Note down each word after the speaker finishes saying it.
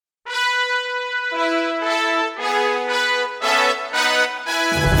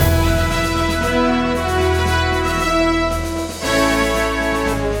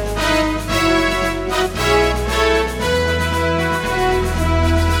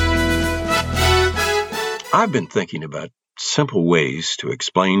I've been thinking about simple ways to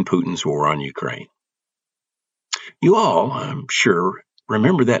explain Putin's war on Ukraine. You all, I'm sure,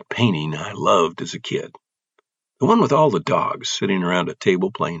 remember that painting I loved as a kid. The one with all the dogs sitting around a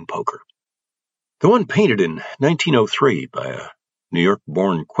table playing poker. The one painted in 1903 by a New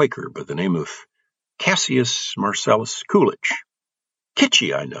York-born Quaker by the name of Cassius Marcellus Coolidge.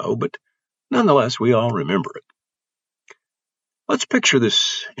 Kitschy, I know, but nonetheless, we all remember it. Let's picture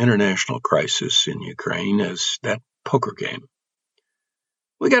this international crisis in Ukraine as that poker game.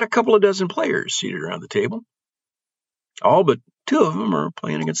 We got a couple of dozen players seated around the table. All but two of them are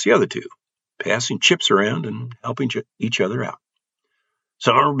playing against the other two, passing chips around and helping each other out.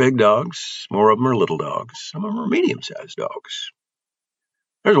 Some are big dogs, more of them are little dogs, some of them are medium-sized dogs.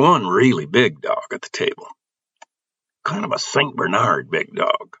 There's one really big dog at the table, kind of a St. Bernard big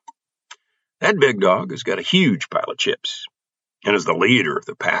dog. That big dog has got a huge pile of chips and is the leader of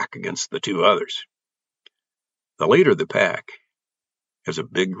the pack against the two others. The leader of the pack has a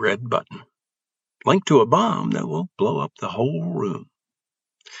big red button linked to a bomb that will blow up the whole room.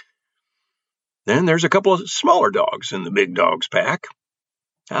 Then there's a couple of smaller dogs in the big dog's pack.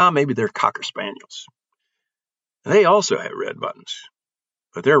 Maybe they're Cocker Spaniels. They also have red buttons,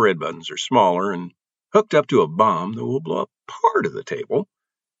 but their red buttons are smaller and hooked up to a bomb that will blow up part of the table,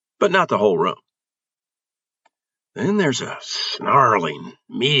 but not the whole room. Then there's a snarling,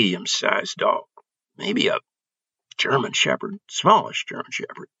 medium-sized dog, maybe a German Shepherd, smallish German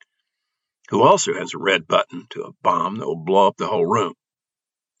Shepherd, who also has a red button to a bomb that will blow up the whole room.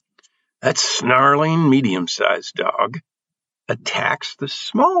 That snarling, medium-sized dog attacks the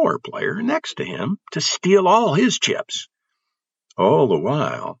smaller player next to him to steal all his chips, all the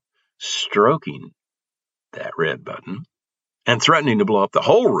while stroking that red button and threatening to blow up the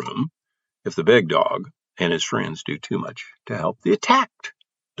whole room if the big dog and his friends do too much to help the attacked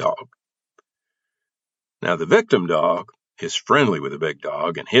dog. Now, the victim dog is friendly with the big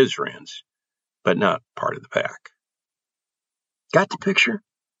dog and his friends, but not part of the pack. Got the picture?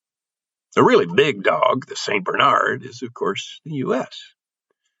 The really big dog, the St. Bernard, is, of course, the U.S.,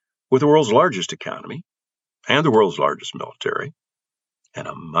 with the world's largest economy and the world's largest military and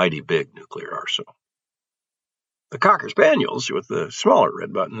a mighty big nuclear arsenal. The Cocker Spaniels, with the smaller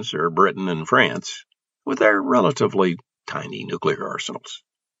red buttons, are Britain and France, with their relatively tiny nuclear arsenals.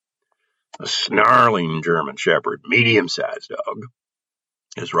 A snarling German Shepherd, medium-sized dog,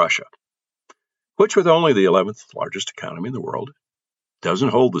 is Russia, which, with only the 11th largest economy in the world, doesn't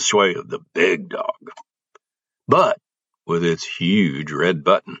hold the sway of the big dog, but with its huge red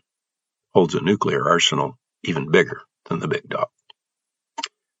button, holds a nuclear arsenal even bigger than the big dog.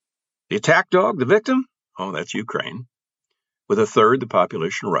 The attack dog, the victim, that's Ukraine, with a third the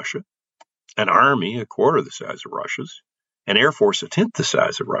population of Russia, an army a quarter the size of Russia's, an air force a tenth the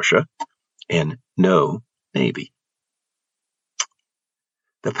size of Russia, and no navy.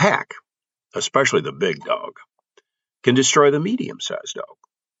 The pack, especially the big dog, can destroy the medium-sized dog,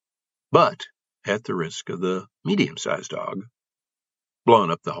 but at the risk of the medium-sized dog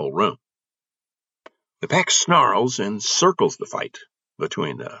blowing up the whole room. The pack snarls and circles the fight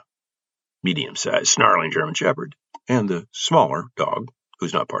between the medium-sized snarling German Shepherd and the smaller dog,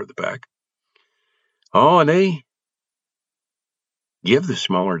 who's not part of the pack. And they give the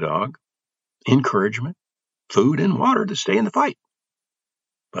smaller dog encouragement, food, and water to stay in the fight,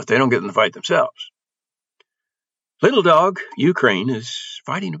 but they don't get in the fight themselves. Little dog, Ukraine, is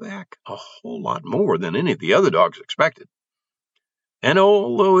fighting back a whole lot more than any of the other dogs expected. And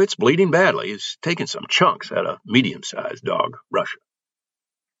although it's bleeding badly, it's taking some chunks out of medium-sized dog, Russia.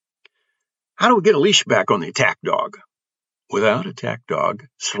 How do we get a leash back on the attack dog without attack dog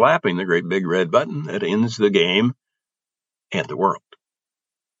slapping the great big red button that ends the game and the world?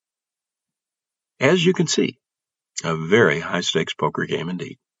 As you can see, a very high-stakes poker game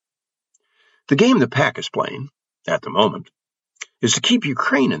indeed. The game the pack is playing, at the moment, is to keep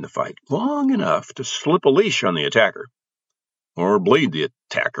Ukraine in the fight long enough to slip a leash on the attacker, or bleed the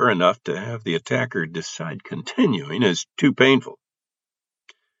attacker enough to have the attacker decide continuing is too painful.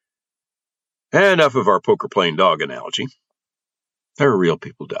 Enough of our poker-playing dog analogy. There are real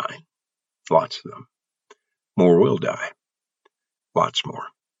people dying, lots of them. More will die, lots more.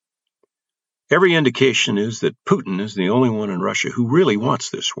 Every indication is that Putin is the only one in Russia who really wants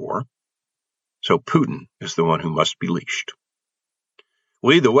this war, so Putin is the one who must be leashed.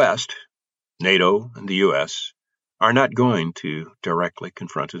 We, the West, NATO, and the U.S., are not going to directly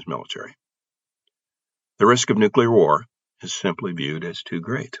confront his military. The risk of nuclear war is simply viewed as too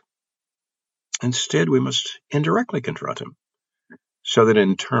great. Instead, we must indirectly confront him, so that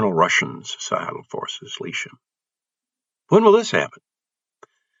internal Russian societal forces leash him. When will this happen?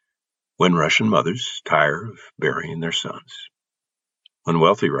 When Russian mothers tire of burying their sons. When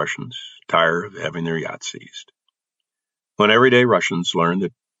wealthy Russians tire of having their yachts seized. When everyday Russians learn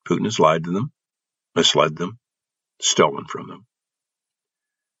that Putin has lied to them, misled them, stolen from them.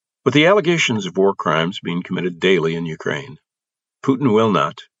 With the allegations of war crimes being committed daily in Ukraine, Putin will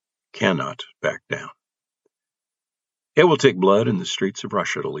not, cannot back down. It will take blood in the streets of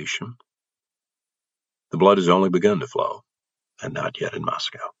Russia to leash him. The blood has only begun to flow, and not yet in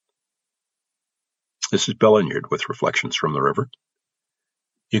Moscow. This is Bill Enyard with Reflections from the River.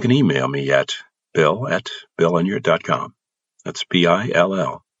 You can email me at bill@BillEnyard.com. That's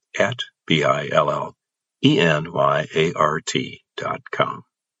BILL@BILLENYART.com.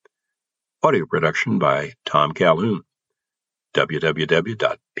 Audio production by Tom Calhoun.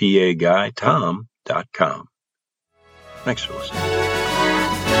 www.paguytom.com. Thanks for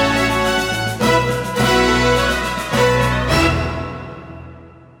listening.